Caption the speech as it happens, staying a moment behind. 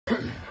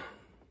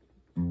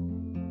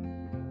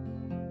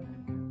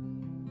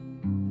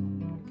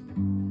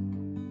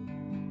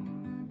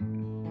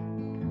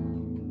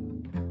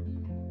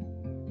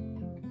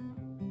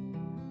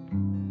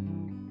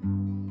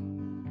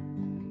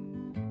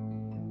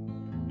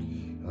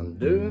I'm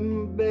doing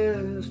my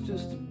best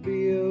just to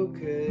be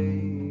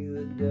okay.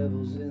 The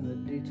devil's in the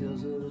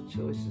details of the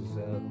choices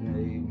I've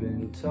made.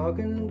 Been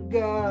talking to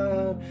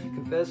God,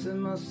 confessing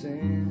my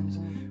sins,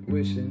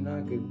 wishing I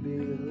could be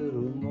a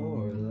little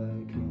more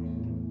like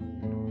him.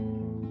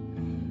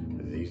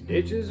 These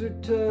ditches are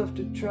tough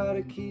to try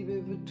to keep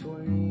it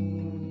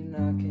between.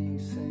 I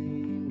can't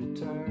seem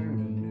to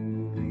turn a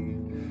new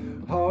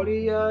leaf.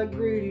 Haughty-eyed,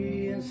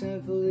 greedy, and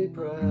sinfully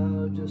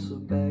proud, just a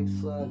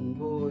backsliding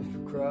boy for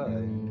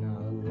crying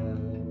out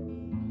loud.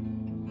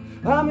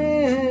 I'm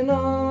in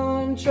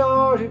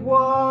uncharted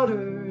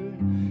water,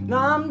 and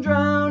I'm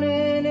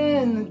drowning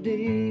in the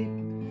deep,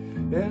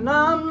 and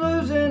I'm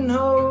losing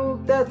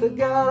hope that the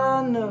God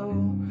I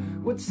know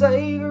would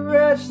save a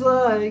wretch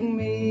like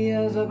me.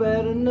 As I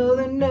bet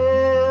another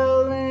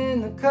nail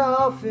in the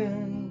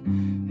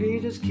coffin, he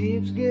just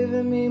keeps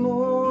giving me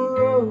more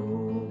rope.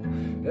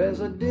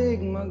 As I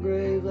dig my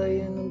grave,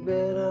 lay in the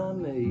bed I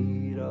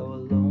made all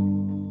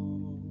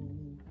alone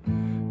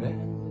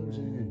and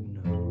losing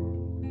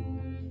hope.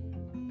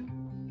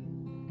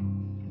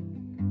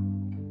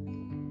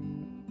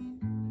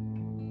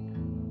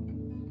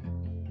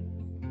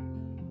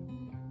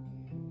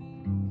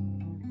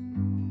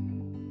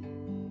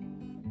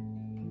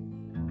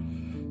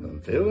 I'm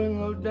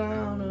feeling low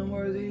down,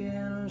 unworthy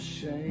and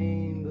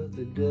ashamed, but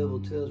the devil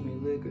tells me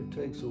liquor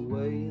takes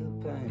away the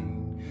pain.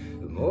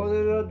 The more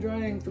that I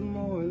drink, the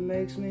more it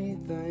makes me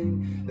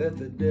think that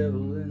the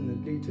devil in the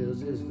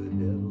details is the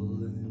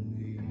devil in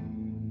me.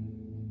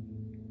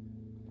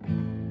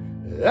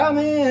 I'm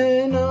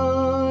in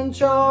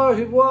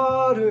uncharted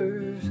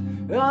waters,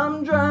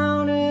 I'm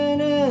drowning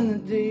in the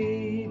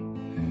deep,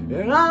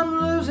 and I'm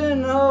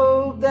losing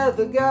hope that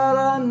the God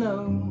I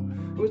know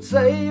would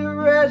save a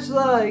wretch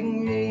like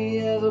me.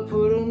 As I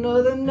put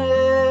another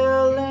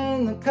nail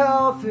in the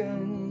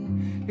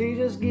coffin, he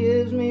just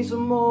gives me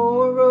some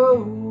more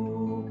rope.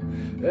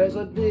 As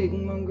I dig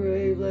my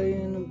grave, lay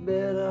in the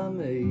bed I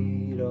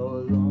made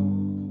all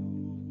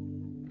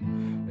alone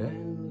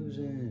and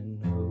losing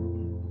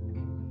hope.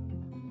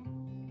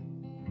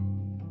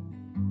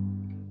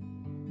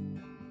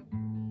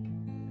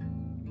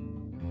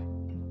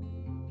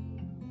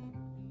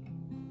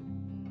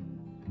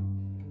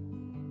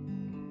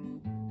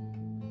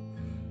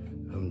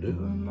 I'm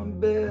doing my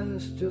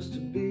best just to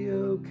be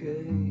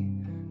okay.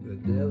 The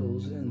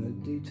devil's in the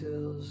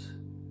details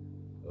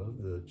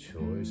of the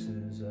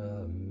choices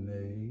I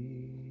made.